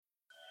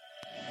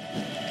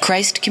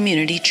Christ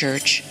Community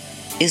Church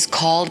is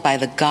called by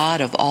the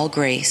God of all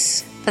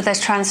grace for the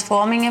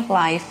transforming of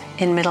life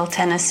in Middle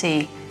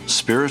Tennessee,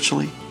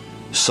 spiritually,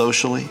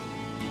 socially,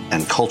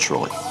 and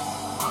culturally.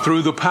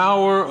 Through the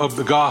power of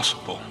the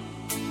gospel.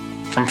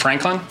 From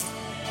Franklin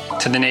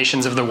to the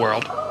nations of the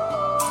world.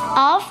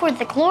 All for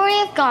the glory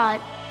of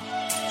God.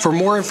 For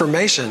more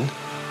information,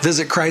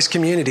 visit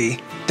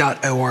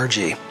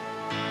christcommunity.org.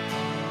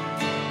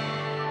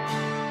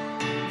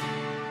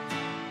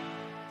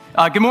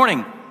 Good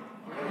morning.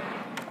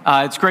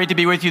 It's great to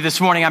be with you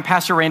this morning. I'm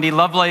Pastor Randy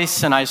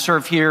Lovelace, and I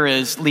serve here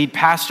as lead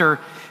pastor.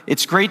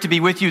 It's great to be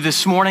with you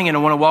this morning, and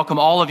I want to welcome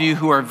all of you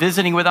who are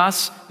visiting with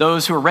us,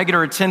 those who are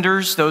regular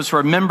attenders, those who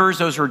are members,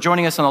 those who are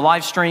joining us on the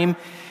live stream.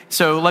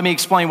 So let me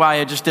explain why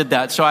I just did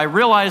that. So I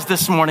realized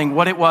this morning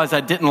what it was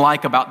I didn't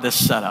like about this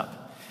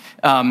setup.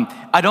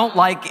 I don't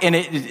like, and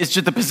it's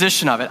just the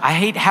position of it. I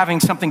hate having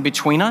something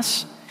between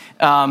us.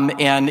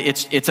 And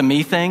it's a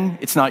me thing.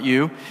 It's not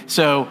you.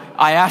 So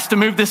I asked to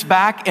move this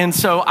back. And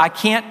so I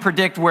can't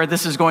predict where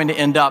this is going to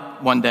end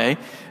up one day.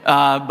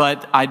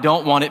 But I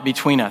don't want it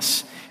between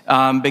us.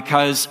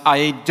 Because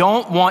I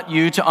don't want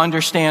you to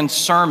understand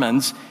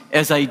sermons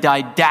as a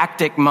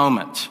didactic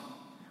moment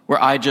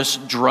where I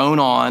just drone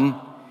on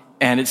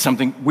and it's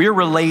something we're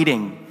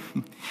relating.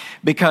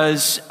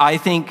 Because I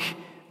think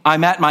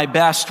I'm at my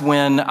best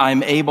when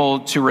I'm able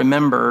to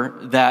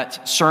remember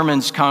that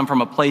sermons come from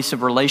a place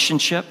of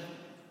relationship.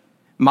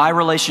 My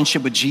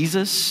relationship with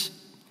Jesus,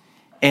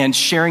 and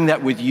sharing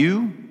that with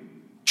you,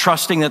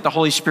 trusting that the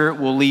Holy Spirit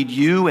will lead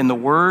you in the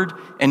Word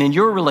and in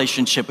your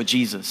relationship with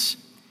Jesus.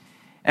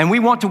 And we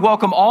want to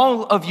welcome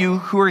all of you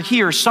who are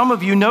here. Some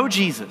of you know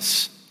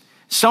Jesus.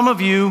 Some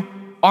of you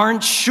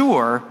aren't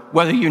sure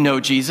whether you know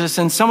Jesus,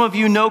 and some of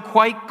you know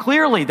quite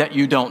clearly that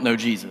you don't know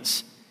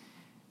Jesus.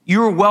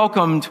 You're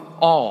welcomed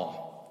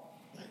all.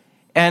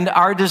 And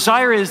our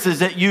desire is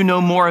that you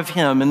know more of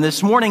Him. And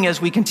this morning, as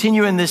we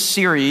continue in this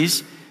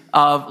series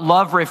of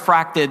Love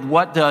Refracted,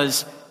 what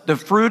does the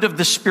fruit of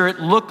the Spirit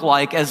look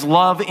like as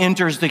love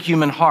enters the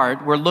human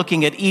heart? We're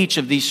looking at each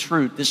of these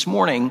fruit. This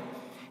morning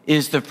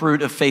is the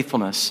fruit of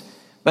faithfulness.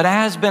 But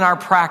as has been our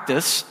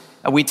practice,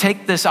 we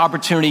take this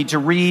opportunity to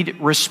read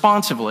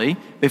responsively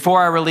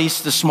before I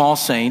release the small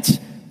saints,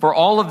 for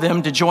all of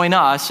them to join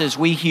us as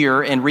we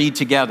hear and read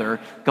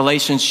together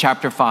Galatians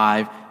chapter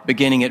 5,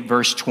 beginning at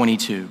verse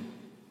 22.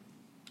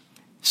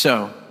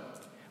 So,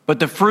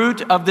 but the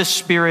fruit of the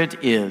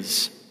Spirit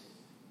is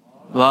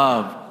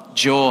love,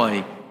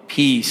 joy,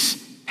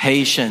 peace,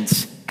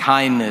 patience,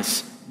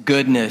 kindness,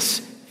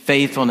 goodness,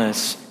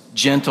 faithfulness,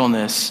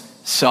 gentleness,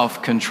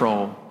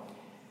 self-control.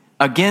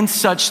 Against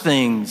such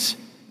things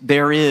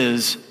there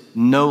is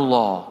no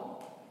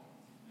law.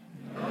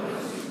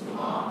 Those who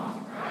belong to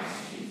Christ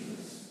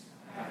Jesus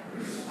have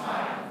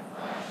crucified the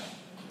flesh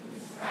with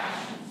its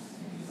passions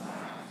and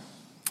desires.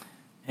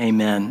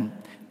 Amen.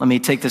 Let me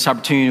take this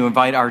opportunity to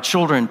invite our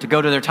children to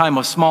go to their time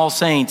of small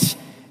saints,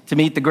 to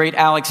meet the great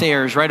Alex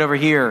Ayers right over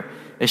here,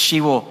 as she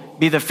will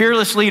be the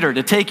fearless leader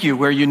to take you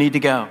where you need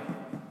to go.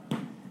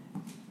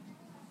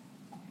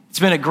 It's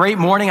been a great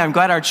morning. I'm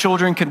glad our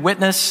children could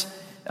witness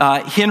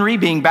Henry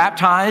being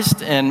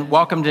baptized and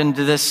welcomed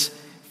into this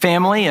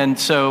family. And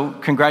so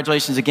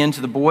congratulations again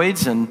to the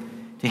Boyds and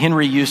to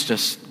Henry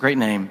Eustace. Great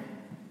name.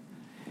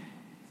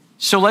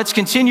 So let's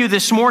continue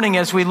this morning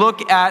as we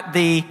look at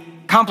the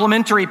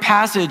complementary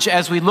passage,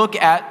 as we look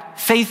at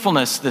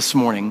faithfulness this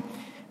morning.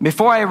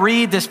 Before I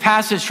read this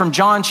passage from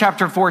John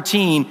chapter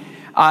 14,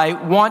 I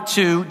want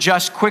to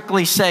just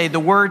quickly say the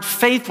word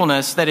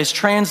faithfulness that is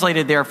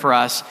translated there for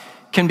us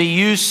can be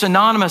used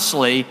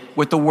synonymously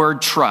with the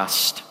word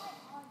trust.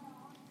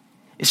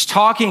 It's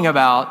talking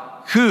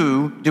about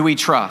who do we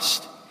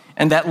trust,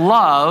 and that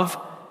love,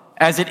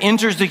 as it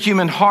enters the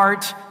human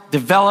heart,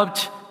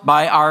 developed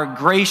by our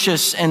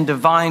gracious and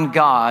divine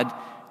God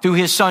through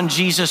His Son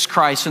Jesus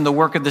Christ and the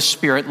work of the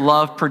Spirit,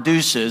 love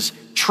produces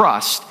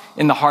trust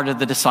in the heart of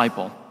the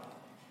disciple.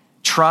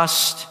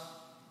 Trust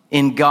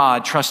in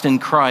God, trust in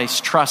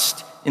Christ,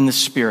 trust in the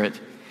Spirit.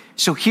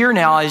 So here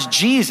now, as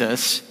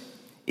Jesus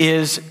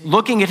is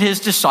looking at His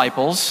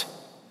disciples,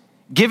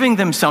 giving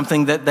them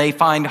something that they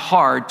find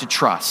hard to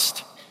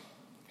trust.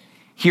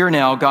 Hear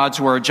now God's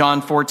word,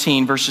 John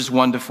 14, verses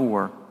 1 to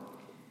 4.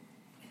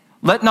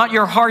 Let not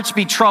your hearts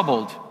be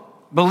troubled.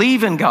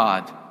 Believe in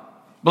God.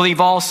 Believe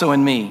also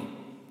in me.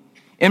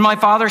 In my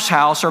Father's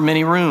house are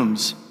many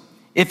rooms.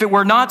 If it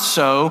were not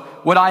so,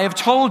 would I have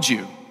told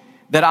you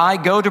that I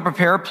go to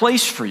prepare a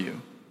place for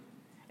you?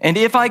 And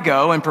if I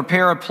go and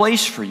prepare a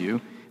place for you,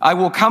 I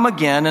will come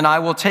again and I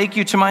will take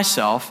you to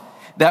myself,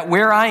 that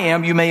where I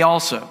am you may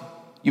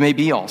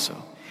be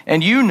also.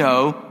 And you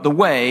know the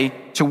way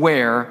to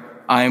where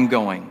I am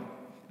going.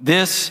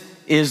 This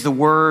is the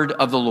word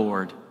of the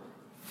Lord.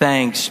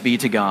 Thanks be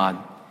to God.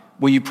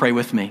 Will you pray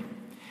with me?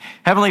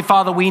 Heavenly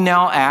Father, we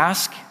now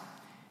ask,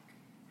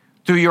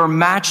 through your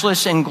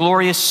matchless and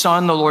glorious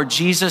Son, the Lord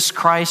Jesus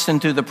Christ,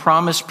 and through the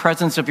promised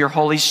presence of your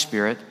Holy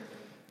Spirit,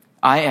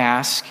 I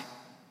ask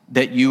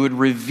that you would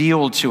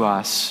reveal to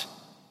us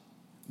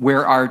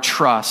where our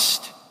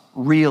trust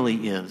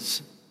really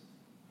is.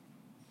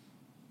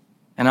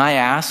 And I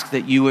ask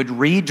that you would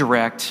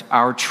redirect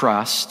our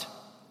trust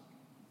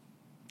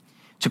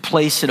to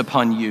place it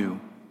upon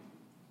you.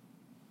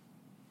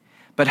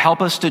 But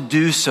help us to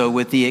do so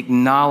with the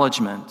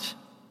acknowledgement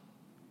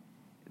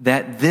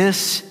that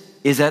this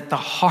is at the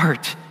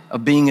heart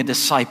of being a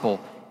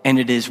disciple, and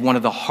it is one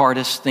of the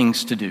hardest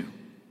things to do.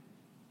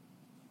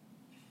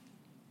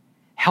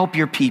 Help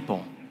your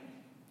people.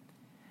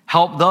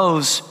 Help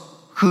those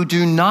who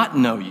do not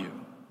know you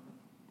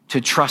to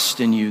trust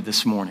in you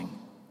this morning.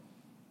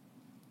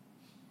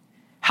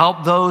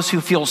 Help those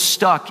who feel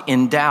stuck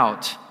in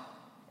doubt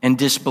and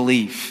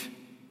disbelief.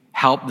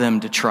 Help them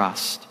to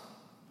trust.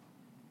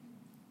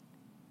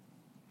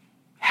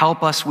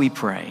 Help us, we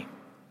pray,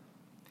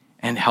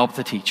 and help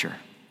the teacher.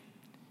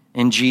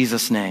 In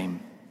Jesus'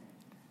 name,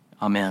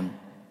 amen.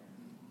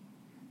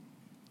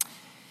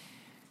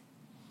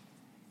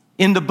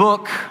 In the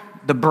book,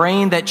 The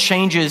Brain That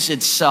Changes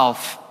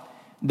Itself,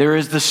 there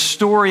is the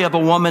story of a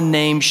woman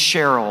named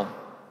Cheryl.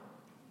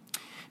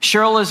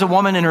 Cheryl is a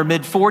woman in her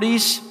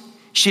mid-40s.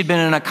 She'd been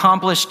an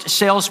accomplished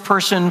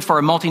salesperson for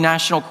a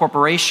multinational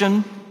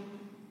corporation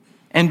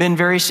and been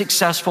very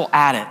successful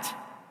at it.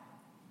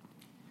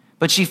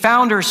 But she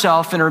found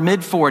herself in her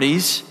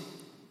mid-40s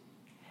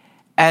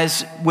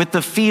as with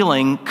the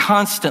feeling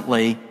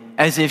constantly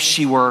as if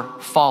she were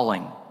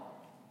falling,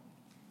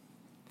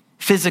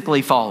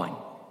 physically falling.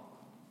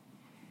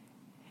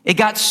 It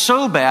got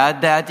so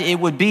bad that it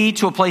would be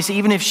to a place,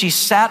 even if she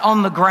sat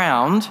on the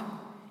ground,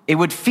 it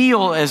would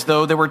feel as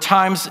though there were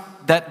times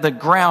that the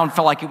ground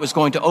felt like it was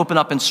going to open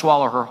up and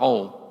swallow her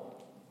whole.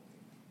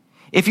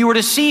 If you were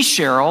to see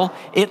Cheryl,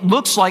 it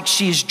looks like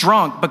she's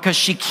drunk because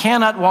she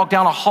cannot walk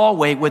down a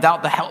hallway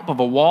without the help of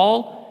a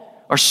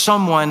wall or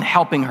someone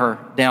helping her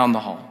down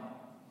the hall.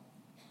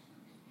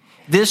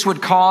 This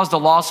would cause the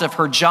loss of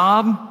her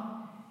job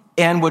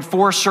and would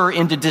force her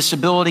into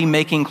disability,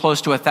 making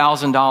close to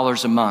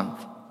 $1,000 a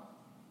month.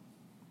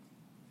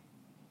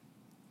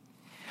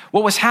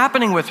 What was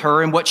happening with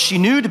her and what she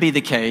knew to be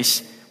the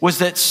case was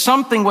that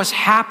something was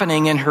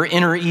happening in her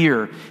inner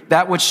ear,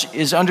 that which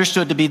is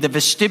understood to be the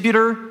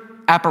vestibular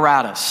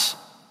apparatus.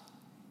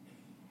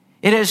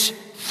 It has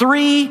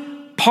 3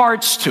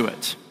 parts to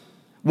it.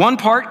 One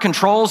part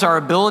controls our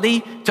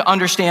ability to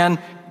understand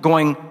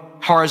going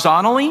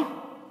horizontally,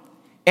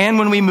 and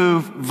when we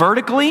move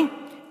vertically,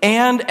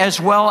 and as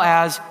well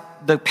as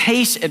the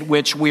pace at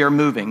which we are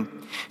moving.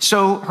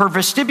 So her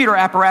vestibular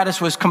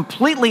apparatus was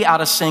completely out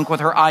of sync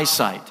with her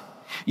eyesight.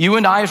 You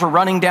and I, as we're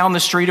running down the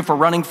street, if we're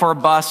running for a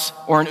bus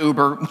or an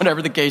Uber,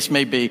 whatever the case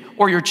may be,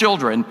 or your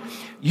children,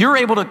 you're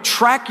able to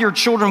track your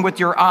children with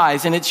your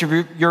eyes, and it's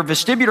your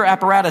vestibular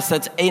apparatus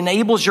that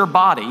enables your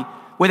body,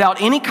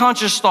 without any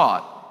conscious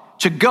thought,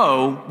 to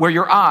go where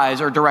your eyes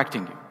are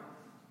directing you.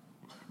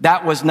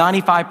 That was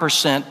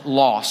 95%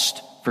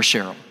 lost for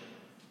Cheryl.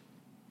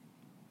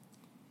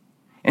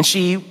 And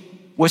she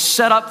was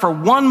set up for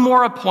one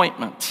more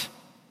appointment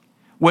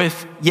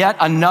with yet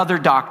another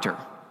doctor.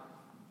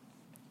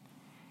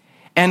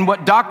 And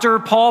what Dr.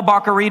 Paul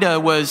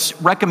Baccarita was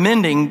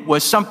recommending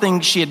was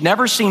something she had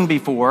never seen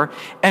before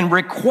and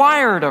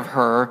required of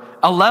her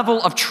a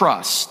level of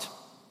trust.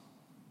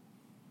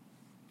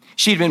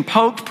 She'd been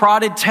poked,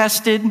 prodded,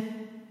 tested,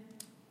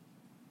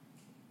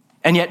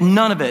 and yet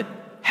none of it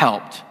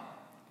helped.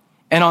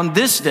 And on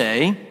this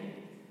day,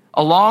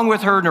 along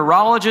with her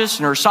neurologist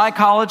and her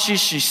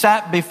psychologist, she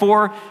sat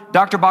before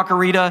Dr.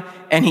 Baccarita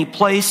and he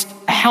placed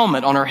a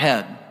helmet on her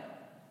head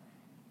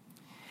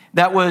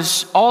that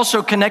was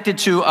also connected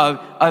to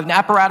an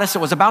apparatus that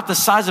was about the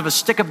size of a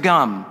stick of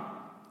gum.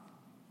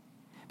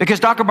 Because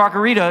Dr.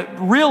 Baccarita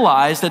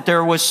realized that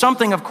there was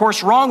something, of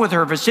course, wrong with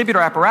her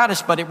vestibular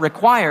apparatus, but it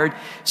required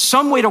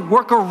some way to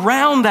work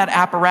around that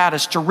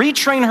apparatus to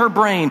retrain her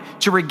brain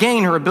to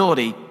regain her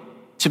ability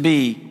to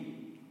be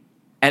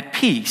at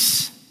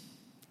peace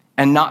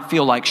and not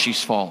feel like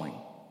she's falling.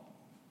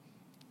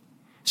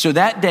 So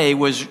that day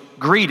was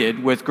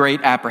greeted with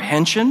great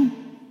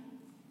apprehension,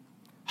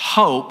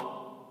 hope,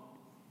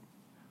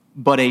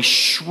 but a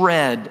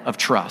shred of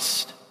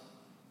trust.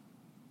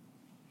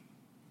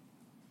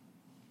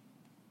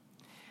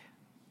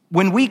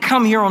 When we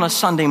come here on a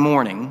Sunday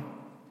morning,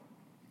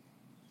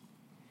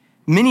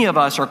 many of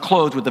us are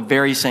clothed with the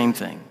very same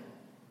thing.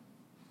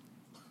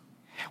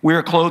 We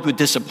are clothed with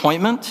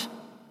disappointment,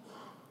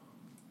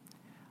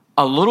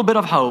 a little bit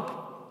of hope,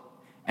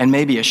 and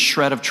maybe a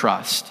shred of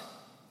trust.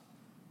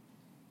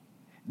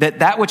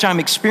 That which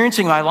I'm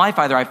experiencing in my life,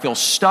 either I feel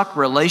stuck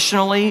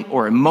relationally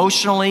or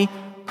emotionally,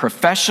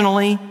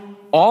 professionally,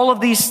 all of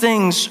these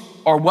things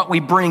are what we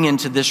bring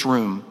into this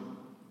room.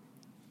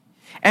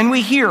 And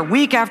we hear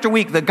week after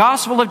week the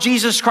gospel of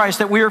Jesus Christ,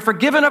 that we are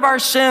forgiven of our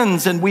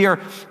sins and we are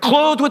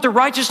clothed with the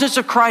righteousness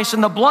of Christ,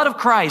 and the blood of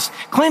Christ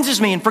cleanses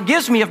me and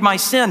forgives me of my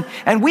sin.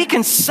 And we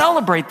can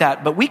celebrate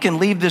that, but we can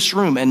leave this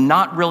room and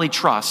not really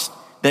trust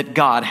that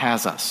God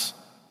has us.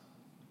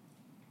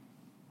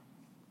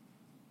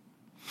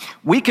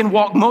 We can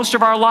walk most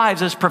of our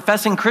lives as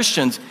professing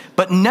Christians,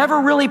 but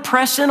never really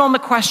press in on the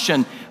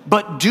question,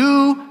 but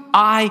do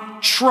I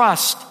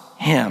trust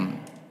him?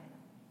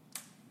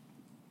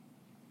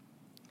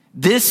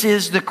 This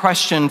is the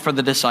question for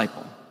the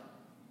disciple.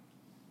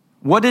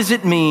 What does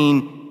it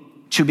mean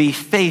to be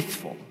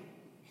faithful,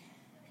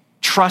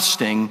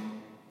 trusting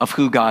of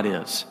who God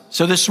is?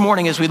 So this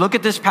morning, as we look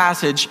at this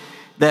passage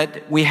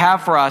that we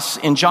have for us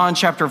in John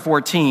chapter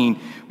 14,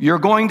 you're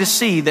going to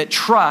see that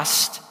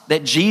trust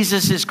that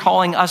Jesus is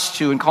calling us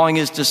to and calling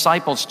his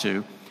disciples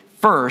to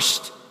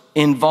first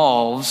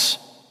involves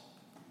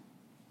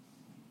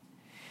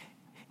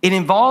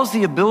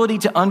the ability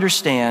to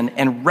understand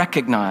and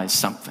recognize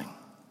something.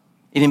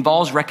 It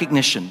involves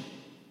recognition.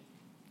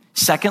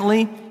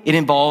 Secondly, it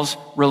involves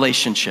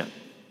relationship.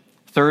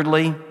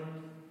 Thirdly,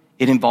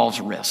 it involves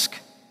risk.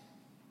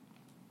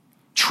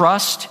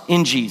 Trust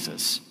in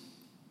Jesus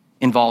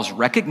involves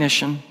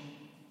recognition,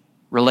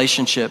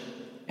 relationship,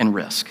 and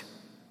risk.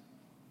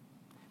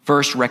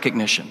 First,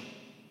 recognition.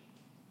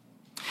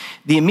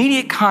 The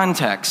immediate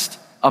context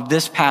of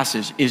this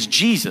passage is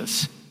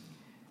Jesus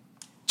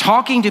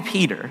talking to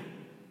Peter,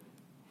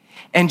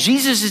 and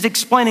Jesus is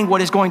explaining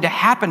what is going to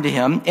happen to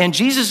him, and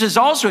Jesus is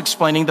also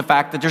explaining the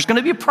fact that there's going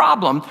to be a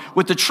problem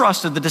with the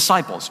trust of the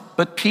disciples.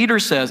 But Peter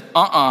says,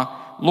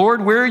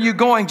 Lord, where are you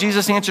going?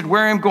 Jesus answered,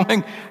 where I'm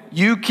going,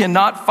 you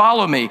cannot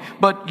follow me,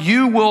 but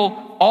you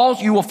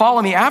will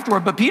follow me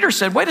afterward. But Peter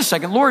said, wait a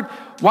second, Lord,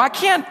 why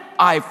can't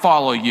I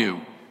follow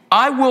you?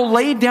 I will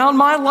lay down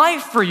my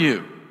life for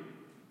you.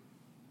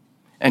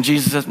 And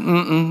Jesus says,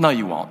 no,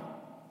 you won't.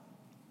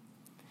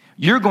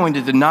 You're going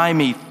to deny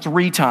me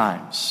 3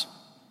 times.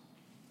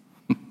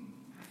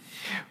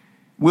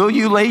 Will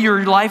you lay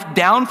your life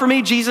down for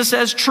me? Jesus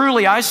says,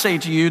 truly, I say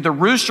to you, the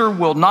rooster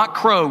will not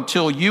crow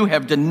till you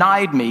have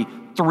denied me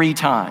 3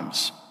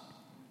 times.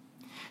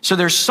 So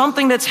there's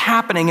something that's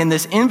happening in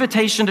this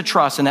invitation to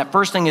trust, and that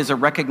first thing is a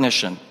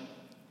recognition.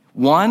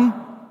 One,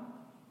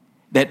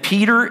 that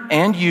Peter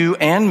and you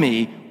and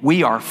me,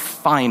 we are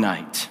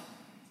finite.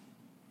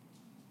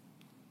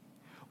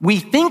 We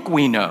think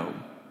we know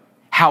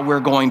how we're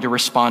going to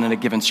respond in a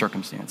given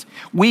circumstance.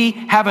 We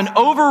have an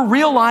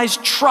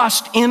over-realized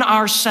trust in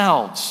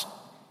ourselves.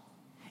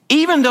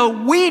 Even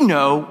though we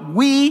know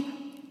we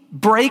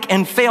break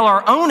and fail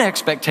our own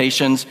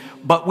expectations,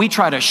 but we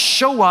try to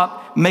show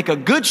up, make a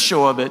good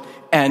show of it,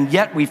 and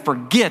yet we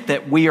forget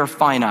that we are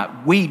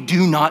finite. We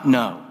do not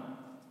know.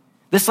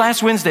 This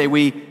last Wednesday,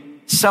 we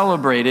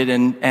celebrated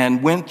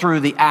and went through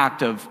the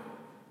act of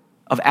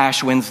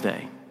Ash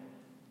Wednesday,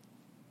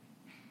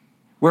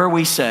 where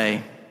we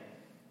say,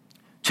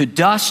 to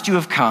dust you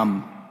have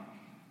come,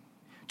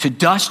 to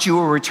dust you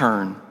will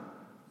return.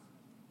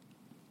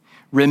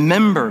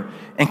 Remember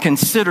and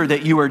consider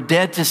that you are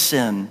dead to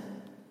sin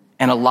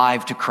and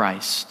alive to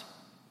Christ.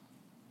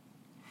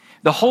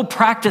 The whole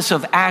practice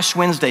of Ash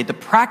Wednesday, the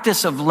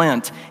practice of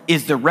Lent,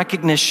 is the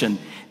recognition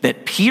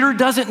that Peter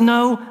doesn't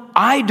know,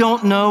 I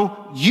don't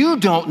know, you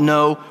don't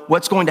know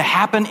what's going to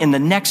happen in the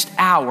next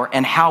hour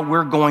and how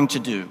we're going to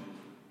do.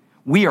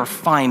 We are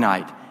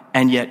finite,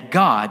 and yet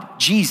God,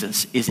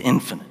 Jesus, is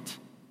infinite.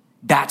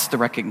 That's the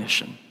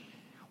recognition.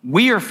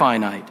 We are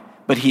finite,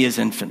 but he is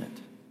infinite.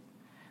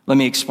 Let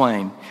me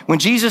explain. When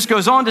Jesus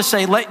goes on to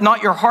say, let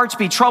not your hearts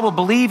be troubled,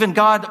 believe in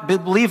God,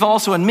 believe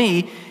also in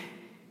me,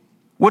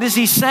 what is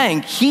he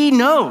saying? He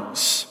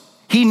knows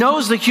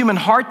the human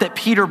heart that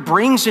Peter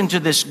brings into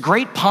this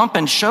great pomp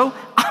and show.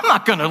 I'm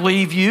not going to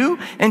leave you.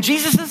 And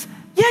Jesus says,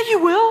 yeah,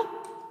 you will.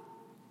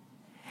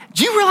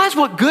 Do you realize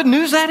what good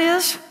news that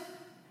is?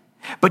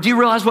 But do you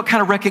realize what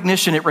kind of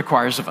recognition it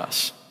requires of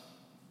us?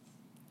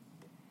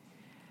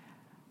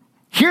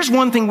 Here's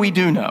one thing we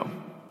do know.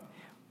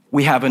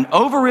 We have an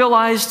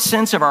overrealized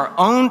sense of our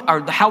own,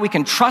 or how we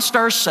can trust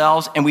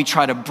ourselves, and we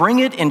try to bring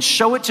it and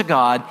show it to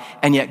God,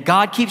 and yet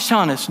God keeps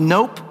telling us,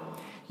 nope,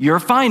 you're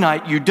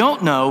finite, you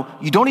don't know,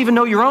 you don't even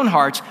know your own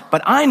hearts,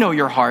 but I know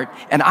your heart,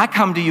 and I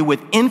come to you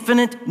with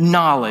infinite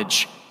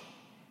knowledge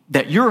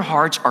that your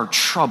hearts are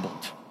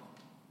troubled,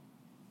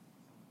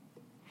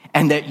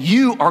 and that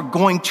you are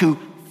going to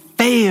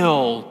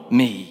fail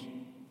me.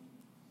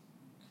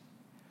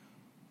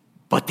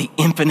 But the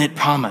infinite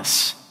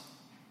promise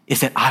is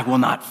that I will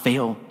not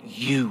fail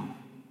you.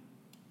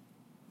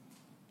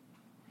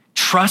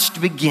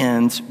 Trust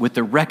begins with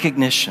the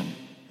recognition.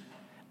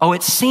 Oh,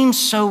 it seems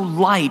so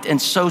light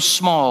and so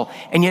small,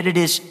 and yet it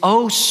is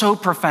oh so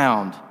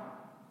profound.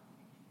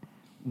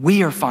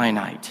 We are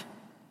finite,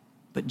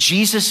 but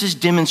Jesus is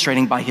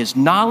demonstrating by his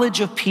knowledge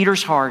of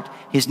Peter's heart,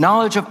 his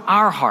knowledge of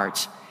our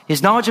hearts,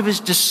 his knowledge of his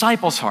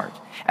disciples' heart.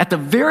 At the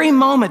very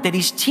moment that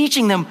he's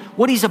teaching them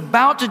what he's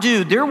about to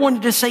do, they're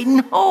wanting to say,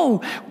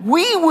 no,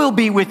 we will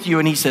be with you.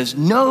 And he says,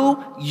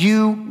 no,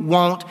 you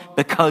won't,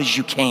 because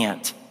you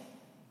can't.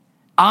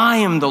 I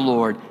am the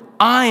Lord.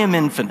 I am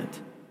infinite.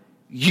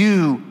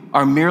 You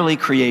are merely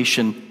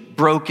creation,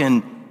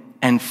 broken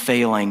and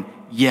failing,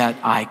 yet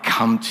I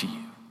come to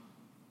you.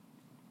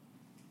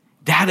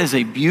 That is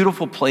a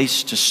beautiful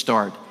place to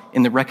start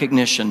in the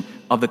recognition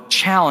of the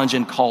challenge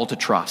and call to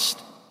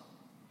trust.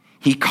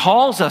 He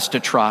calls us to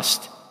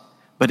trust,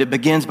 but it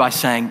begins by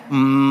saying,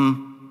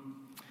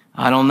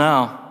 I don't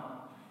know.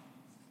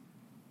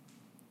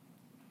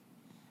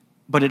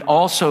 but it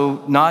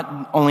also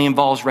not only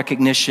involves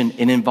recognition,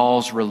 it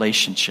involves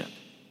relationship.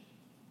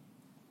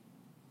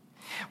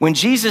 When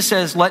Jesus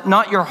says, "Let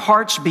not your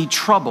hearts be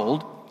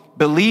troubled,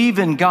 believe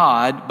in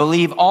God,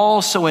 believe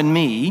also in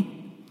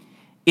me,"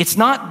 it's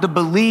not the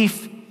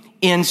belief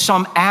in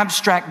some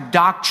abstract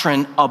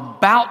doctrine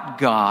about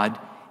God.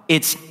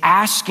 It's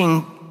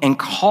asking and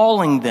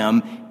calling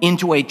them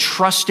into a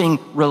trusting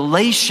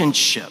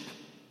relationship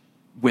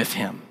with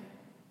him.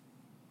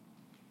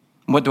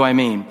 What do I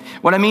mean?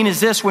 What I mean is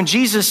this: when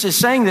Jesus is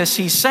saying this,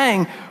 he's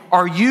saying,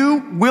 are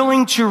you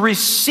willing to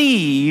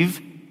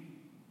receive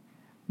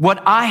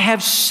what I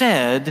have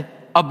said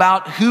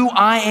about who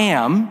I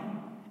am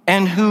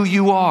and who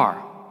you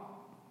are?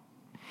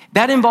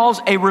 That involves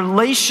a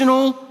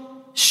relational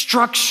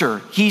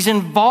structure. He's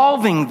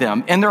involving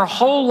them and their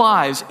whole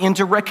lives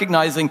into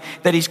recognizing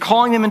that he's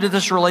calling them into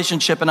this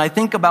relationship. And I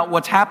think about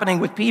what's happening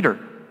with Peter.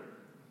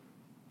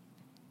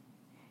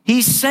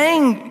 He's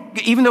saying,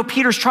 even though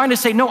Peter's trying to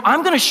say, no,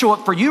 I'm going to show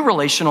up for you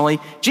relationally,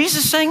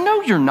 Jesus is saying,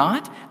 no, you're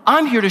not.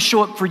 I'm here to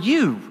show up for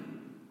you.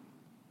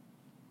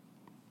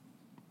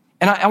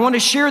 And I want to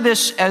share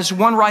this as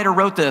one writer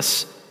wrote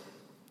this.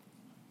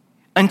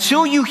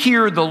 Until you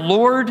hear the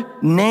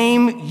Lord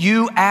name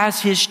you as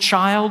his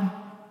child,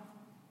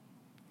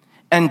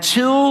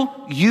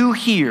 until you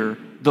hear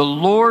the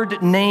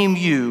Lord name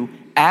you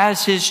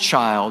as his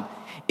child,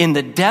 in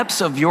the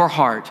depths of your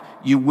heart,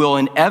 you will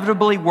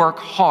inevitably work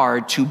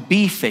hard to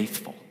be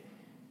faithful,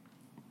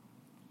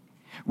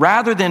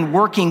 rather than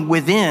working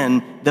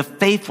within the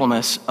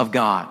faithfulness of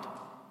God.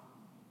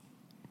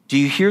 Do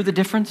you hear the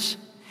difference?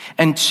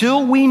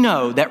 Until we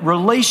know that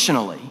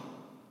relationally,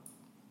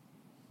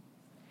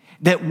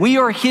 that we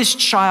are his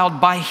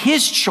child by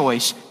his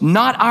choice,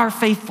 not our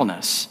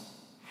faithfulness,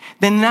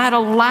 then that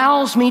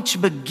allows me to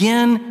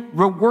begin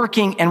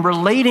working and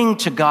relating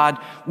to God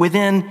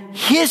within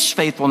his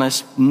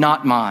faithfulness,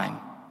 not mine.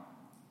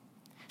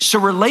 So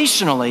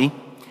relationally,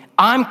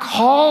 I'm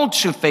called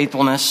to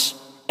faithfulness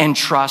and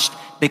trust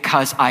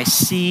because I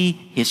see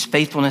his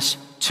faithfulness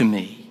to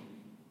me.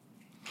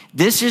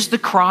 This is the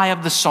cry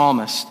of the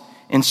psalmist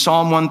in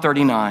Psalm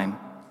 139.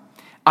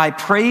 I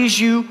praise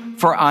you,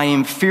 for I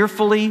am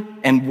fearfully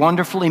and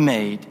wonderfully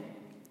made.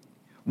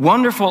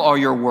 Wonderful are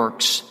your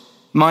works.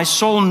 My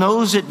soul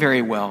knows it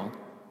very well.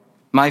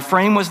 My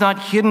frame was not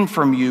hidden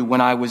from you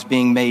when I was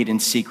being made in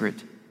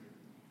secret,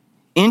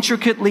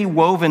 intricately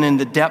woven in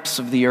the depths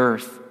of the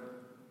earth.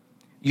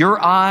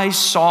 Your eyes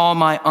saw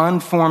my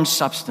unformed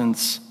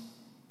substance.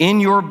 In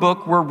your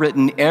book were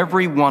written,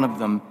 every one of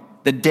them,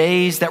 the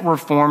days that were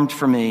formed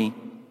for me,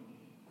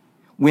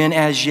 when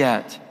as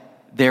yet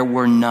there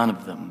were none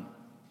of them.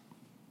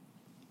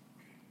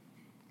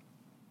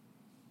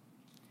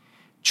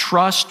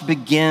 Trust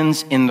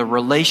begins in the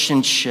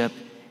relationship,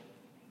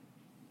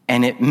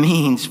 and it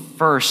means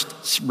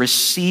first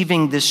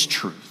receiving this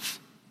truth.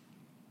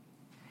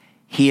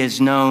 He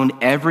has known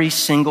every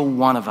single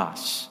one of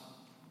us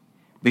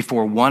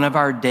before one of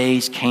our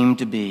days came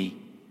to be.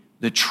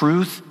 The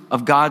truth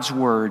of God's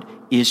word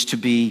is to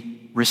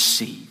be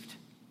received,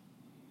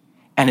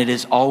 and it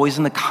is always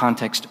in the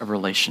context of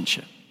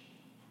relationship.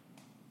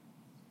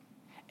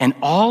 And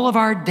all of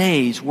our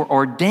days were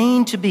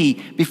ordained to be,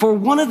 before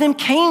one of them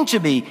came to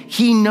be,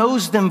 he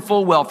knows them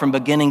full well from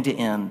beginning to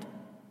end.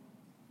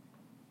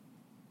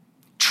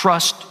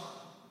 Trust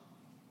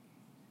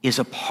is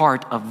a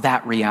part of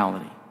that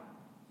reality.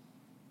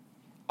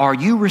 Are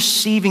you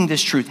receiving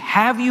this truth?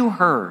 Have you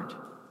heard?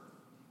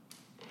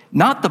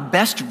 Not the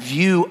best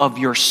view of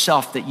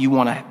yourself that you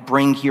want to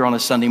bring here on a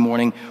Sunday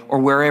morning or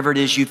wherever it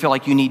is you feel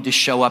like you need to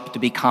show up to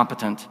be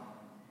competent.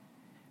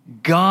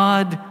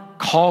 God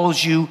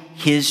calls you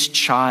his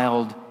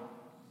child,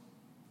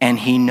 and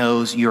he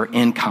knows you're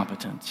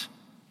incompetent.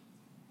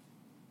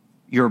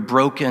 You're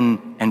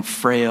broken and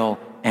frail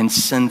and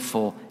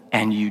sinful,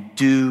 and you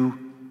do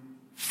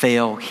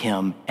fail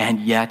him.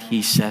 And yet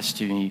he says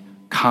to me,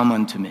 come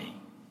unto me.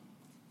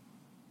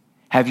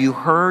 Have you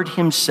heard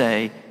him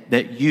say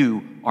that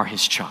you are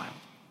his child?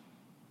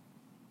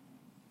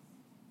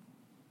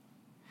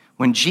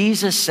 When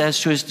Jesus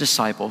says to his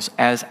disciples,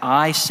 as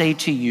I say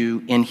to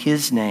you in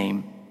his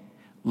name,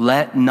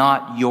 let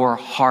not your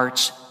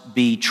hearts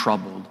be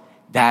troubled.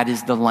 That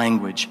is the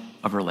language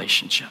of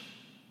relationship.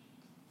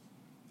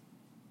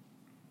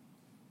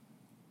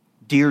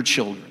 Dear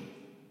children,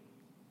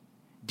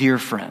 dear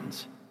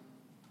friends,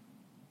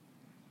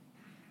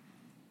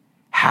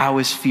 how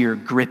is fear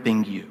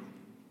gripping you?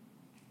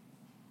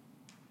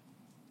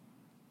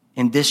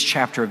 In this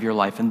chapter of your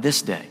life, in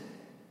this day,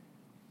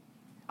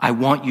 I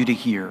want you to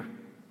hear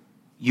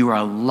you are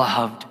a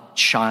loved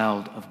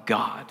child of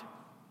God.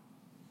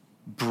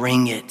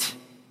 Bring it,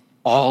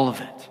 all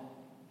of it,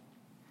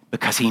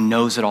 because he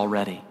knows it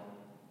already.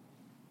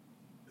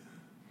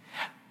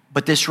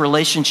 But this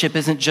relationship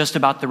isn't just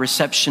about the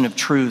reception of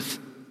truth.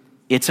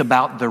 It's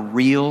about the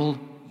real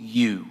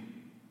you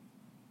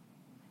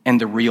and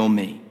the real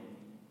me.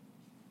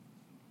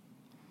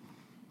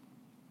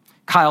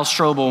 Kyle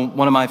Strobel,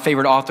 one of my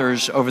favorite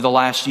authors over the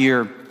last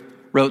year,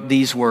 wrote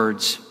these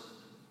words: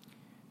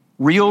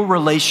 Real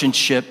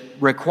relationship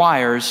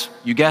requires,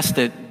 you guessed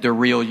it, the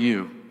real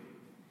you.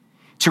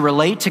 To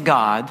relate to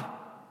God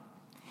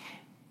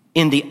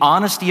in the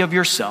honesty of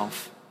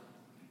yourself,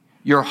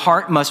 your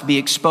heart must be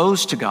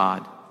exposed to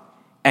God,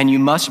 and you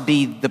must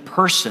be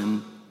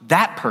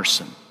that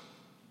person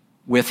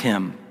with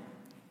Him.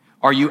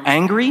 Are you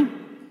angry?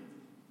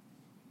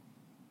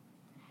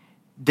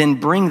 Then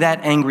bring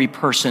that angry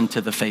person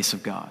to the face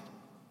of God.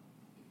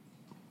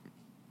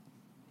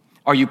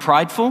 Are you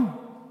prideful?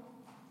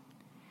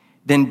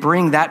 Then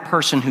bring that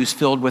person who's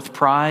filled with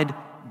pride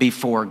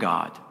before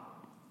God.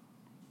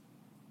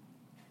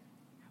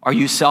 Are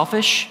you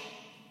selfish?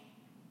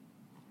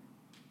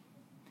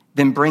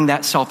 Then bring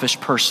that selfish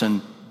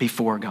person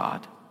before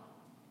God.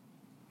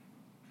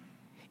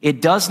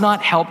 It does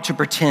not help to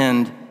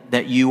pretend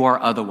that you are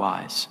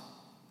otherwise.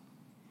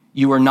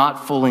 You are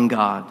not fooling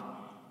God.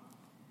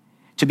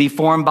 To be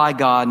formed by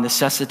God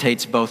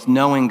necessitates both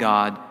knowing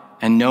God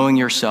and knowing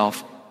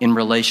yourself in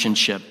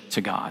relationship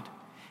to God.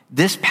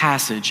 This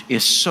passage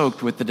is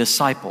soaked with the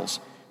disciples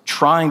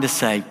trying to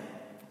say,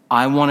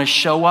 I want to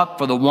show up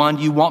for the one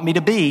you want me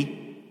to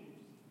be.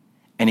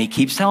 And he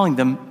keeps telling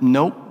them,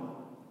 nope,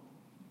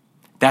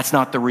 that's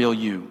not the real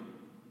you.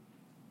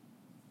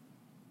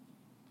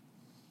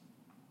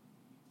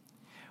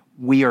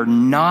 We are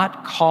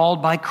not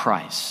called by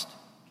Christ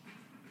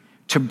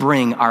to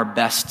bring our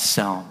best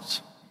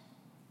selves.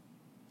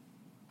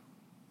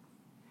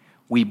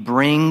 We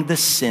bring the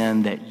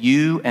sin that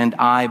you and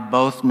I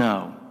both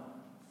know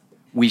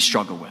we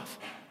struggle with.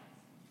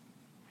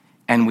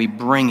 And we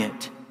bring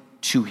it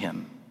to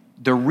Him,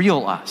 the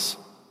real us.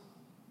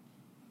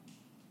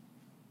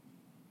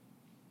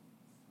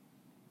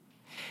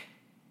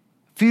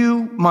 A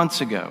few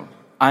months ago,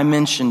 I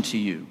mentioned to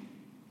you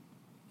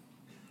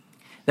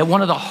that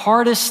one of the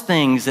hardest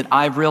things that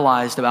I've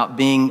realized about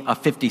being a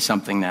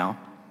 50-something now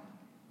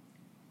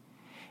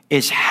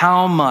is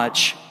how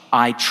much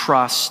I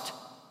trust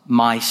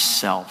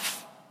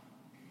myself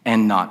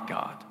and not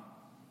God.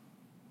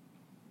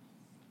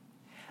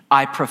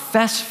 I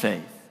profess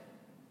faith.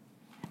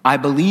 I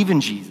believe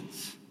in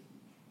Jesus.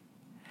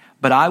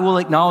 But I will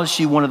acknowledge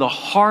to you one of the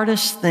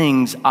hardest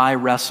things I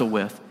wrestle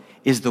with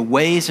is the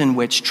ways in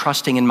which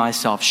trusting in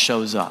myself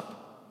shows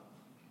up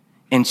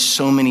in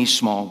so many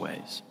small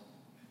ways.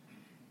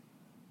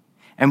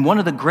 And one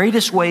of the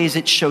greatest ways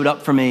it showed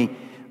up for me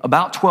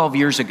about 12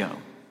 years ago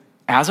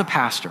as a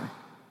pastor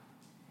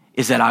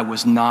is that I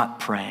was not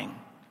praying.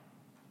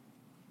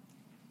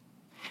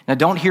 Now,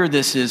 don't hear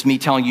this as me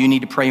telling you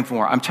need to pray for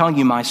more. I'm telling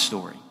you my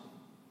story.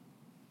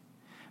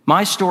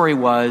 My story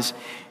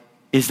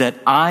is that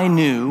I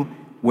knew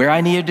where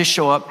I needed to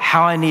show up,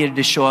 how I needed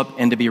to show up,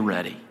 and to be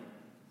ready.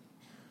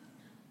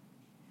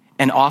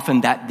 And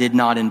often that did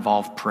not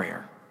involve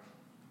prayer.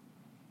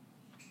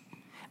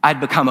 I'd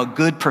become a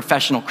good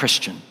professional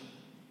Christian.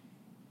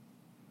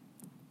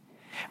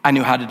 I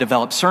knew how to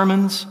develop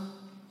sermons.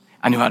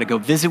 I knew how to go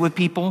visit with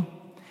people.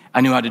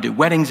 I knew how to do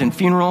weddings and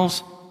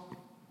funerals.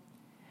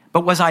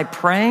 But was I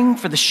praying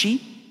for the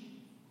sheep?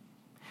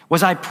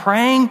 Was I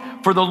praying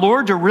for the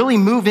Lord to really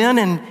move in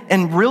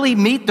and really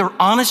meet the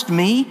honest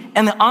me?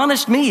 And the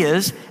honest me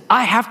is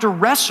I have to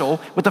wrestle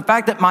with the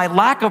fact that my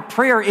lack of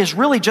prayer is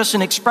really just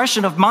an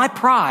expression of my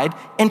pride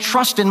and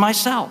trust in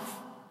myself.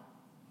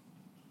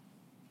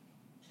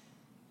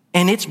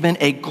 And it's been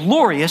a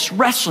glorious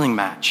wrestling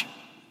match.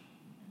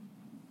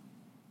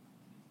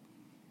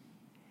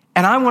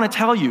 And I want to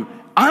tell you,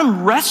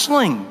 I'm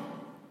wrestling.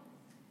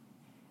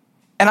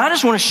 And I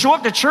just want to show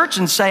up to church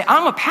and say,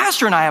 I'm a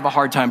pastor and I have a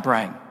hard time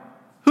praying.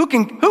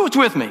 Who's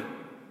with me?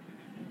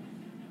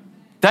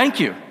 Thank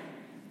you.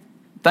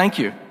 Thank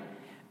you.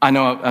 I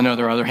know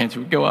there are other hands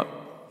who would go up.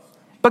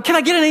 But can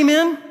I get an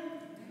amen?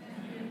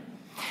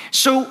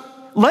 So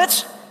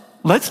let's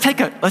take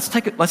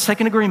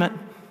an agreement.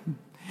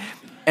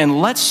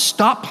 And let's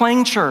stop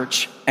playing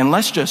church and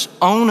let's just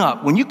own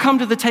up. When you come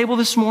to the table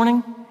this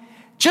morning,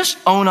 just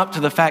own up to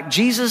the fact,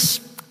 Jesus,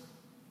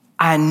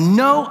 I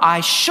know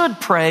I should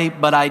pray,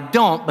 but I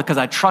don't because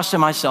I trust in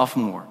myself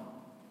more,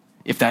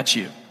 if that's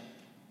you.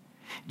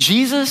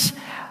 Jesus,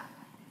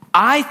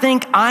 I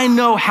think I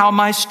know how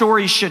my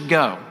story should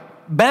go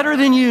better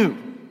than you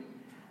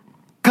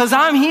because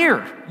I'm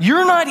here.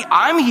 You're not,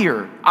 I'm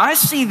here. I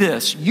see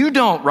this. You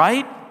don't,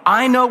 right?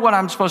 I know what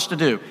I'm supposed to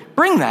do.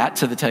 Bring that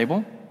to the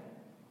table.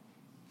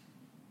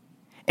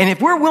 And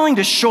if we're willing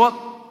to show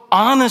up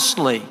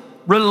honestly,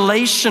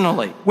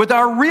 relationally, with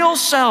our real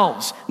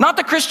selves, not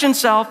the Christian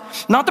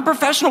self, not the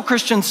professional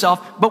Christian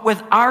self, but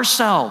with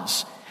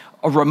ourselves,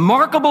 a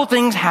remarkable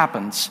thing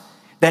happens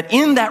that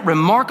in that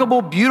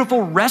remarkable,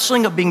 beautiful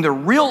wrestling of being the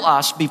real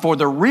us before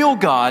the real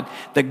God,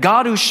 the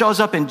God who shows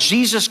up in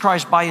Jesus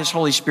Christ by His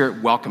Holy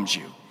Spirit welcomes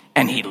you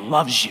and He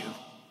loves you.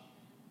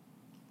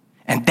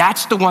 And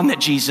that's the one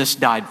that Jesus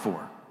died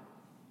for.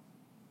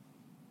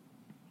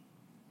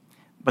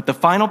 But the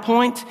final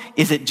point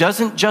is it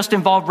doesn't just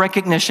involve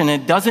recognition.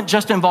 It doesn't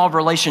just involve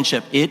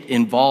relationship. It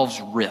involves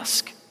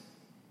risk.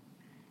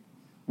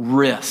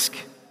 Risk.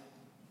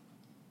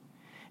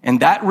 And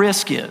that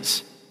risk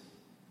is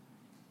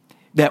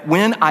that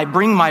when I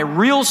bring my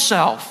real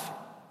self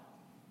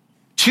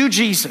to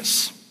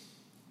Jesus,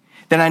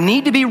 that I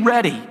need to be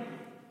ready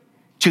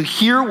to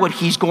hear what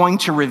he's going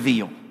to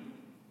reveal.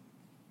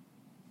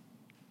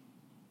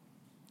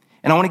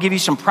 And I want to give you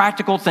some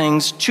practical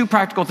things, 2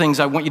 practical things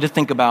I want you to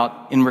think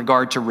about in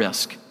regard to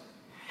risk.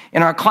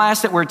 In our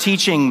class that we're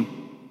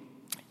teaching,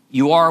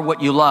 You Are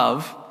What You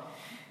Love,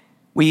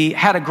 we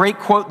had a great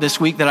quote this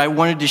week that I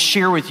wanted to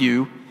share with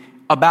you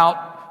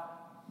about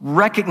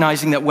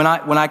recognizing that when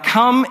I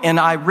come and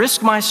I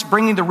risk my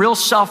bringing the real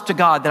self to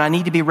God, that I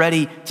need to be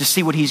ready to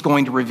see what he's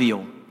going to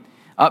reveal.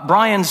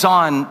 Brian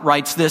Zahn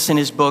writes this in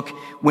his book,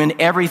 When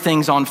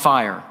Everything's on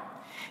Fire.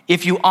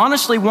 If you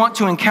honestly want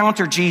to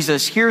encounter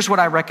Jesus, here's what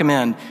I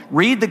recommend.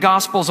 Read the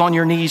Gospels on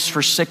your knees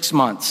for 6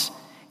 months,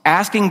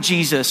 asking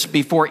Jesus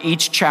before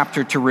each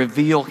chapter to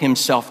reveal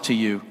himself to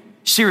you.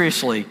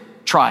 Seriously,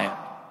 try it.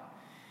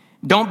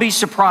 Don't be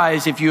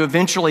surprised if you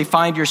eventually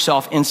find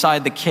yourself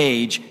inside the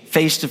cage,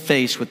 face to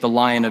face with the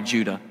Lion of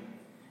Judah.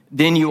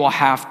 Then you will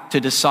have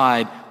to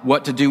decide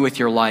what to do with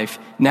your life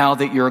now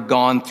that you're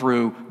gone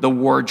through the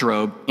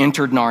wardrobe,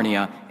 entered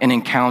Narnia, and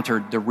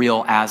encountered the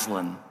real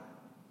Aslan.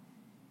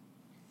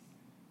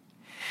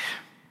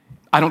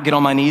 I don't get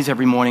on my knees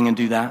every morning and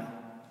do that.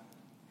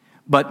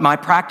 But my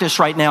practice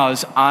right now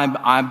is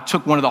I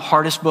took one of the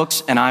hardest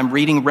books and I'm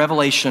reading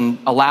Revelation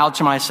aloud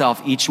to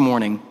myself each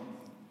morning.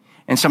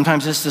 And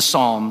sometimes it's the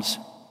Psalms.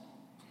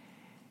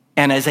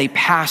 And as a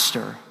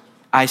pastor,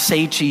 I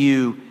say to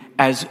you,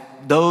 as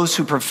those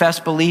who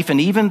profess belief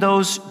and even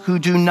those who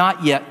do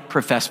not yet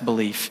profess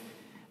belief,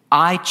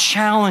 I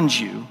challenge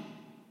you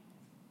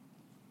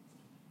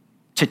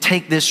to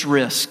take this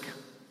risk,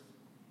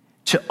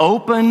 to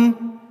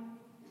open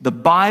the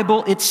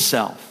Bible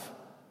itself,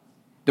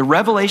 the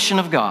revelation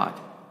of God,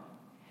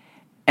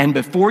 and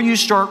before you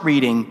start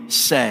reading,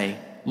 say,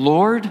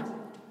 Lord,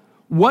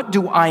 what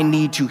do I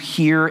need to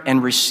hear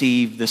and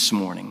receive this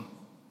morning,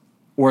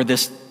 or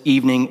this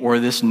evening, or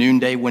this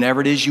noonday,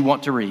 whenever it is you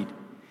want to read?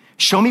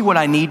 Show me what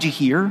I need to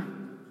hear,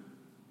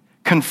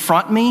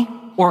 confront me,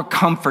 or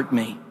comfort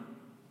me.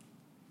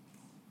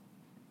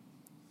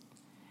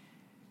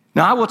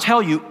 Now, I will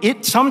tell you,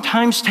 it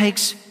sometimes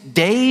takes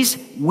days,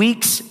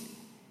 weeks,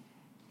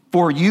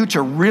 for you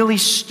to really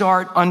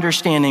start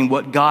understanding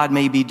what God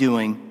may be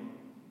doing.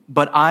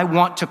 But I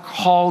want to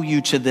call you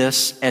to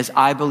this, as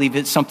I believe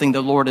it's something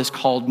the Lord has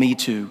called me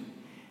to,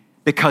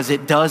 because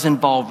it does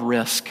involve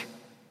risk,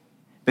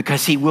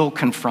 because he will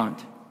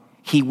confront,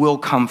 he will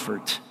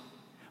comfort,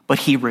 but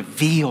he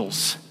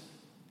reveals.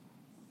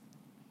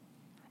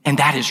 And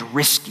that is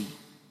risky.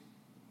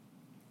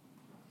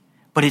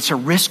 But it's a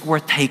risk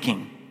worth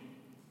taking.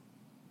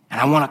 And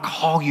I want to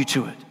call you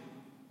to it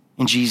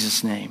in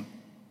Jesus' name.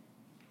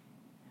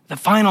 The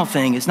final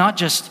thing is not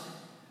just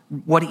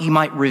what he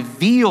might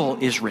reveal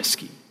is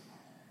risky,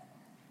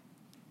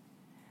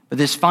 but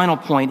this final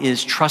point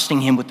is trusting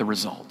him with the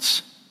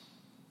results.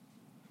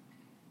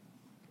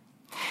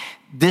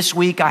 This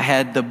week I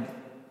had the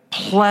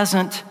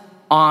pleasant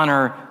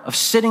honor of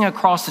sitting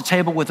across the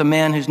table with a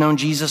man who's known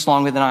Jesus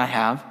longer than I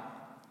have,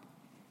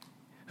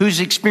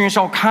 who's experienced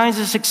all kinds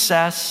of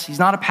success. He's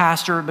not a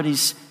pastor, but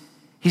he's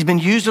been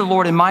used of the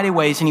Lord in mighty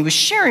ways, and he was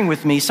sharing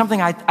with me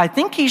something I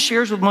think he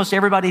shares with most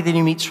everybody that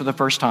he meets for the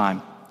first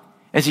time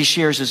as he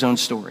shares his own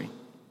story.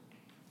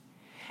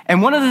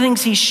 And one of the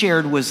things he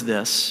shared was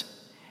this,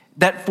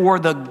 that for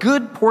the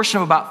good portion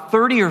of about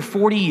 30 or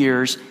 40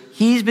 years,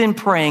 he's been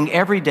praying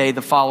every day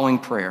the following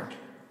prayer.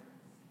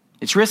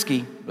 It's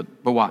risky,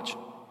 but watch.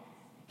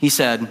 He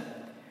said,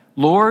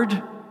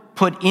 Lord,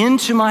 put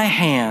into my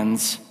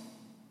hands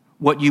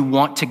what you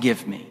want to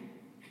give me.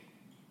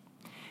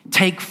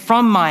 Take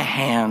from my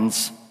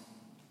hands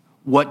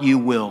what you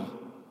will,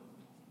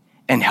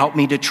 and help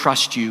me to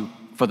trust you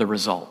for the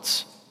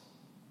results.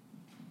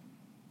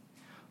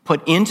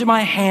 Put into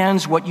my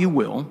hands what you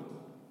will,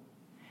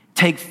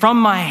 take from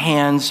my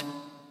hands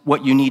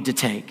what you need to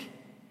take,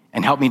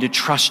 and help me to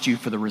trust you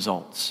for the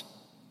results.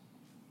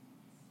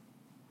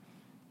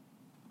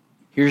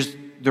 Here's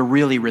the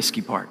really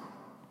risky part.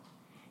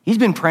 He's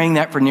been praying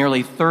that for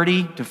nearly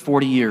 30 to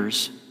 40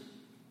 years.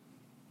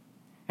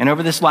 And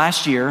over this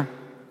last year,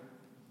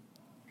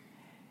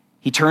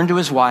 he turned to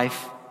his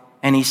wife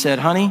and he said,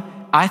 honey,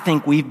 I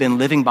think we've been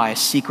living by a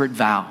secret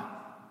vow.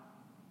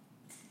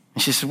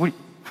 And she said, what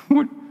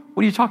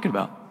are you talking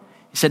about?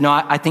 He said, no,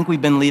 I think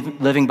we've been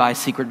living by a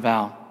secret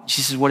vow.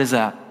 She says, what is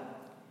that?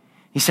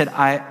 He said,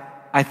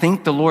 I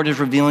think the Lord is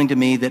revealing to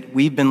me that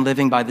we've been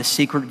living by the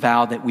secret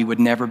vow that we would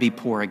never be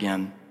poor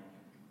again.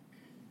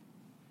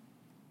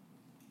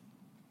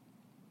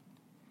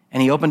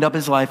 And he opened up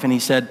his life and he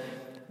said,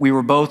 we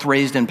were both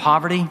raised in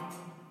poverty,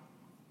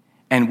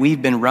 and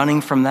we've been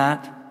running from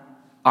that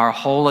our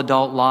whole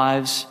adult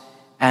lives,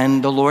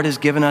 and the Lord has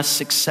given us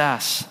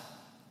success.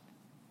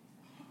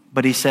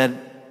 But he said,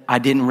 I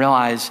didn't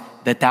realize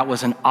that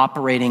was an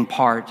operating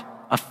part,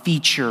 a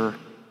feature,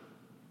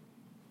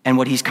 and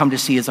what he's come to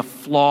see as a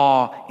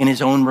flaw in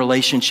his own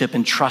relationship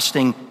and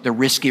trusting the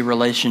risky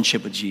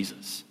relationship with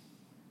Jesus.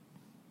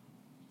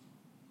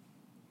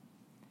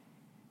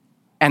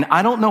 And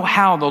I don't know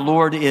how the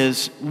Lord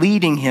is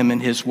leading him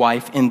and his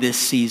wife in this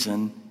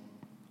season,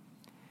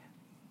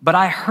 but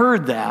I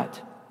heard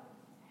that,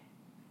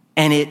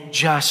 and it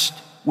just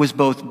was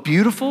both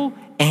beautiful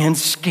and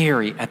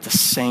scary at the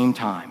same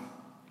time.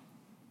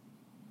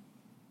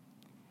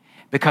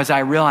 Because I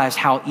realized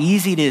how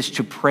easy it is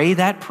to pray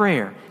that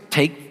prayer.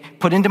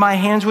 Put into my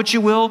hands what you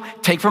will,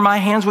 take from my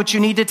hands what you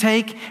need to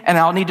take, and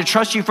I'll need to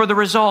trust you for the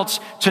results,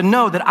 to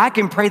know that I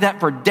can pray that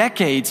for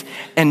decades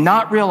and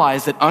not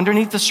realize that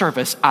underneath the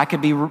surface, I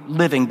could be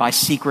living by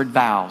secret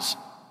vows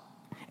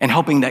and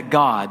hoping that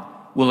God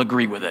will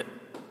agree with it.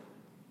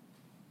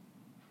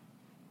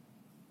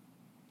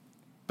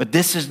 But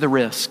this is the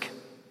risk.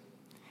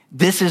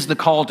 This is the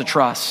call to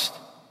trust.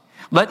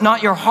 Let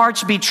not your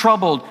hearts be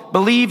troubled.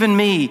 Believe in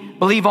me.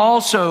 Believe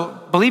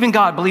in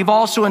God. Believe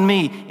also in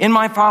me. In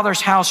my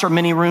Father's house are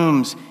many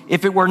rooms.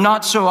 If it were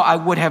not so, I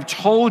would have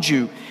told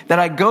you that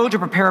I go to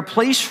prepare a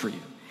place for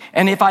you.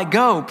 And if I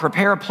go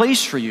prepare a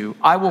place for you,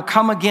 I will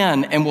come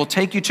again and will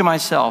take you to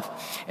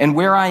myself. And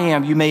where I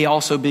am, you may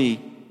also be.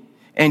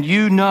 And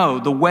you know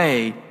the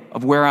way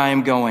of where I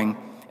am going.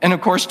 And of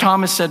course,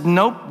 Thomas said,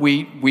 nope,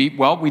 we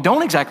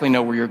don't exactly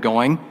know where you're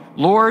going.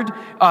 Lord,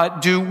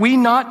 do we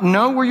not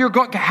know where you're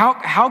going?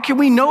 How can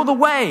we know the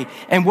way?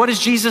 And what does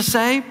Jesus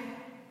say?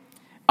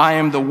 I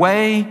am the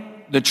way,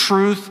 the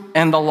truth,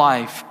 and the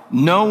life.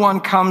 No one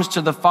comes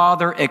to the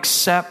Father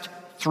except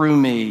through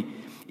me.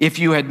 If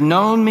you had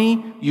known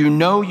me, you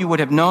know you would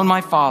have known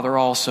my Father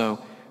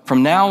also.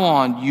 From now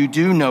on, you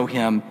do know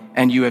him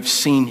and you have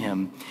seen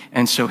him.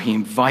 And so he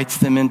invites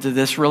them into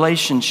this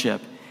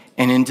relationship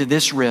and into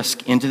this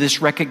risk, into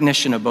this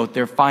recognition of both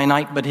their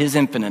finite but his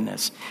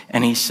infiniteness.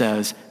 And he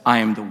says, I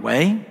am the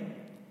way,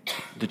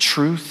 the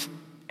truth,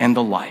 and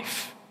the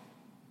life.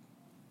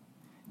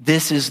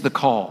 This is the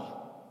call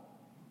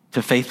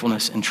to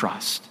faithfulness and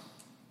trust.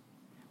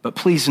 But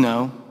please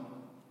know,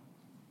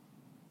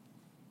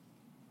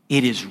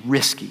 it is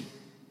risky,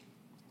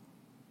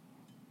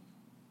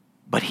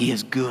 but he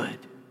is good.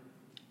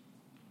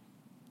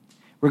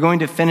 We're going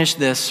to finish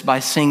this by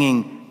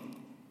singing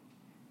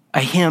a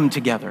hymn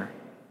together.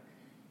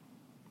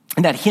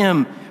 And that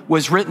hymn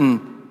was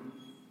written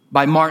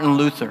by Martin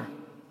Luther.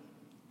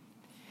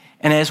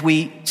 And as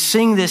we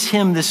sing this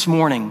hymn this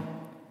morning,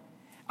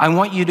 I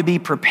want you to be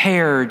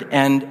prepared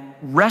and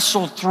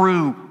wrestle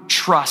through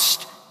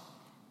trust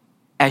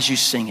as you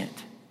sing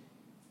it.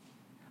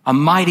 A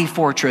mighty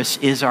fortress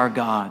is our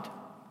God,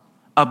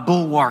 a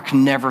bulwark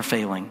never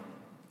failing.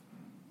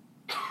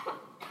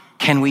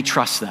 Can we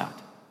trust that?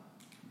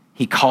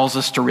 He calls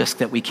us to risk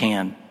that we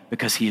can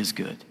because he is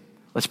good.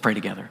 Let's pray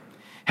together.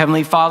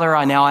 Heavenly Father,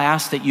 I now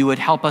ask that you would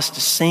help us to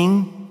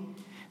sing,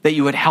 that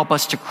you would help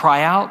us to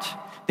cry out,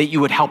 that you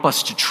would help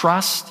us to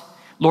trust.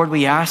 Lord,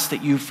 we ask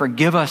that you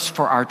forgive us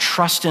for our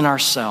trust in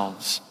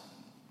ourselves.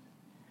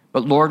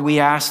 But Lord, we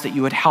ask that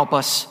you would help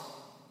us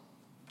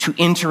to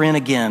enter in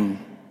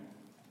again,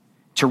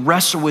 to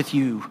wrestle with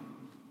you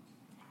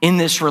in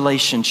this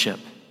relationship,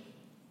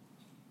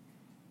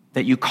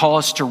 that you call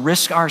us to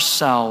risk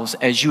ourselves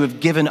as you have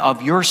given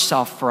of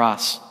yourself for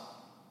us,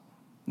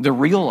 the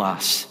real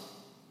us.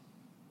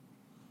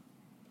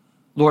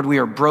 Lord, we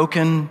are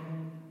broken,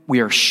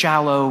 we are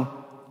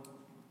shallow,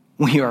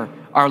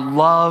 our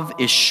love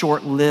is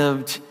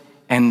short-lived,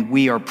 and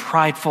we are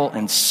prideful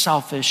and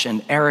selfish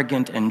and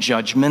arrogant and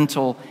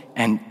judgmental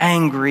and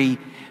angry.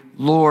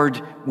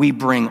 Lord, we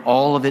bring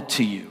all of it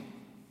to you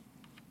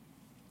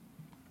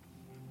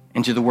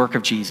and to the work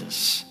of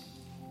Jesus.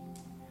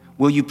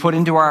 Will you put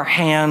into our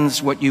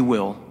hands what you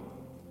will?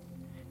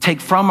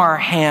 Take from our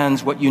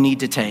hands what you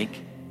need to take,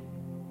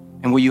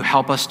 and will you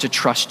help us to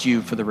trust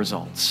you for the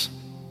results?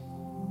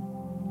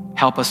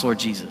 Help us, Lord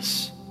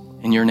Jesus.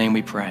 In your name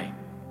we pray.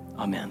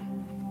 Amen.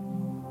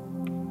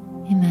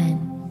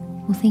 Amen.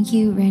 Well, thank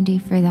you, Randy,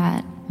 for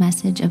that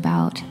message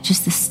about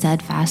just the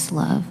steadfast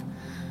love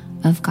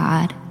of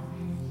God.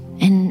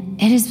 And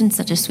it has been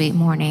such a sweet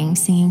morning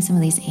singing some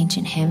of these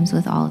ancient hymns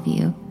with all of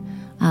you.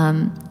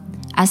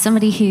 As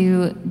somebody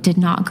who did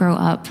not grow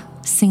up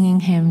singing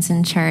hymns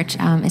in church,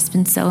 it's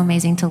been so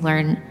amazing to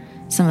learn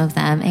some of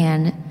them.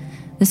 And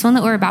this one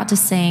that we're about to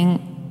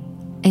sing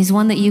is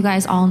one that you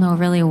guys all know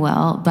really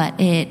well, but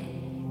it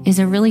is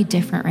a really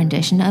different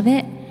rendition of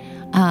it.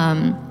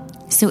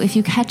 So if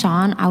you catch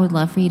on, I would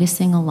love for you to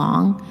sing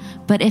along.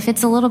 But if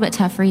it's a little bit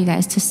tough for you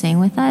guys to sing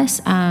with us,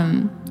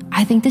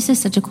 I think this is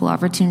such a cool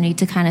opportunity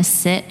to kind of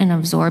sit and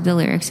absorb the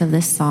lyrics of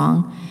this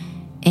song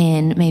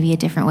in maybe a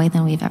different way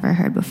than we've ever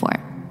heard before.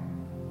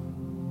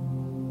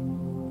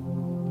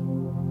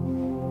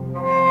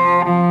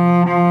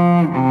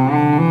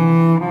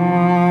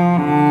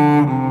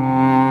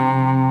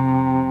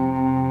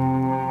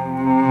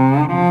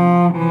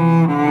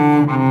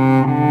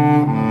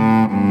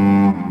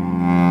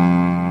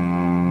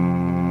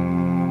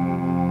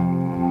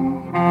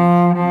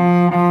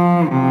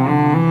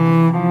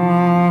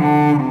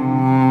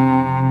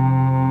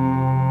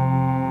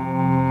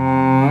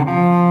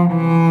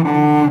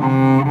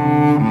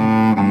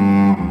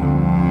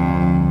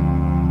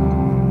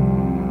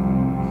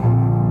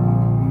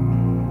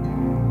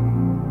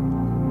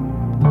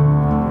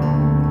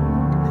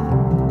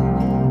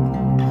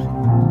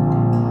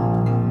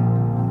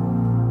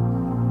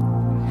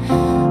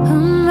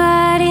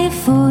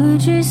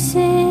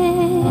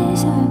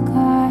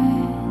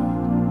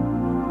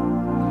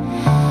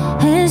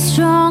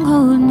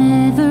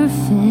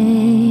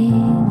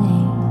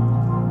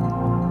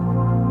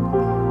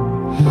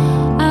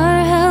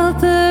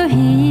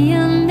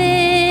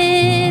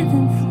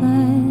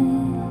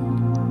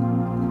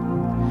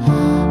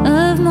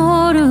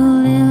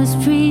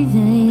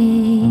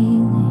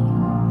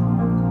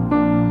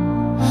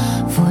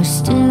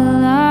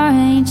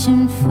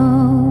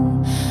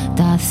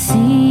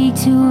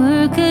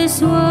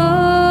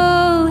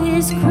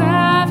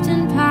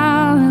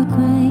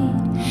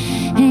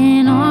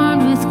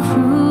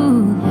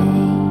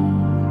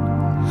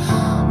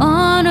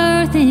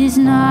 is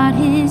not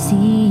his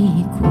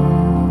equal.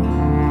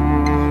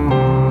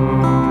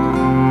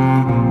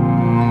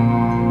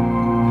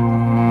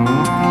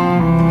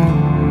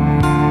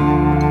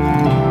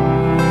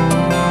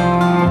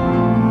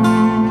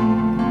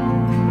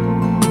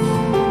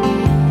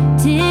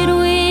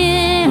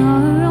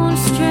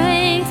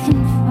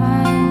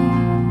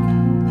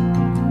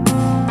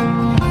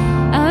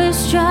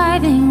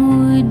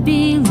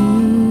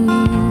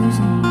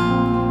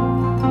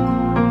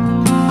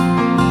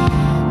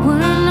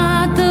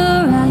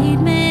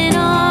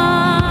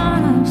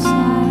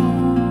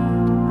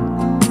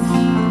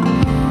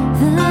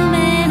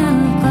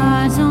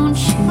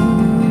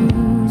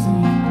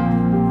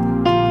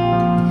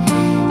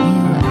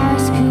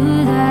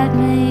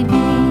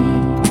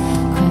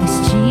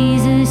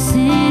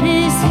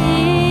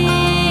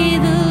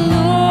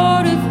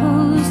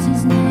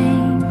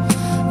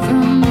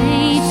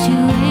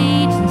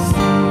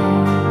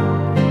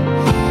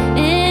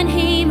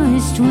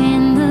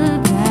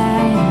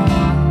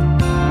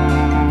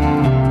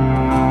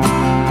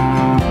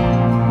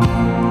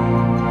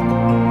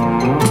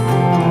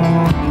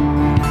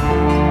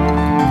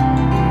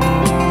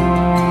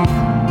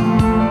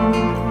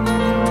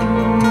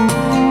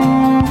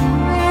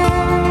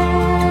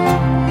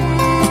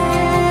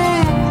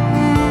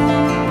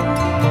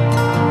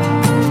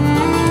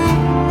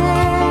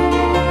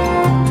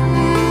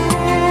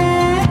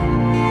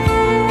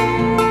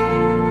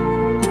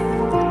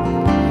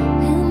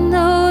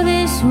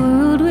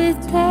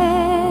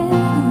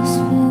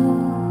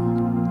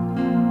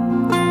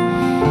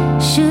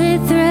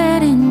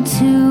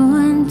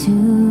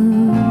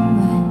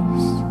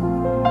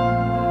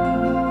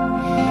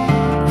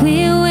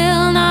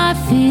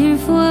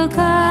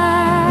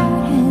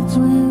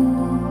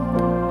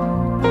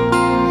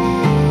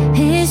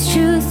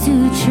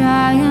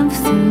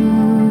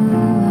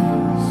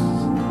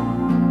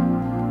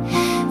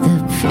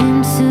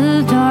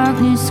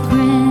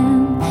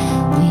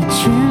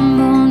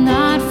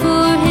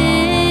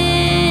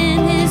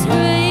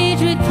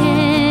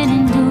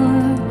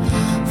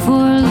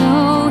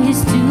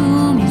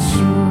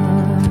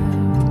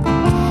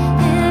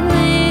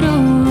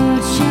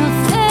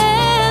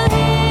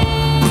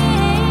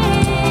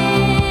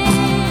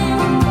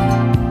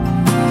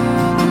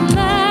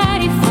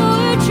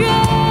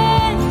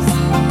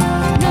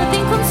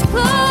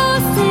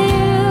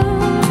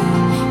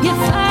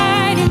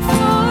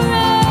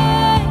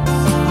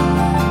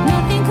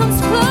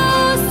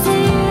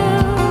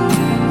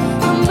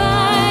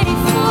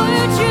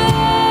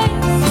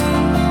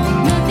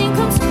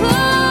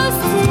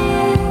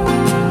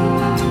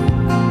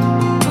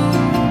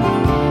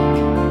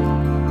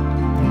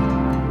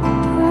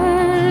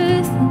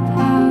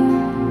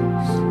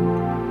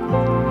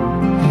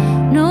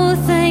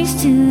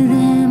 To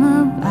them.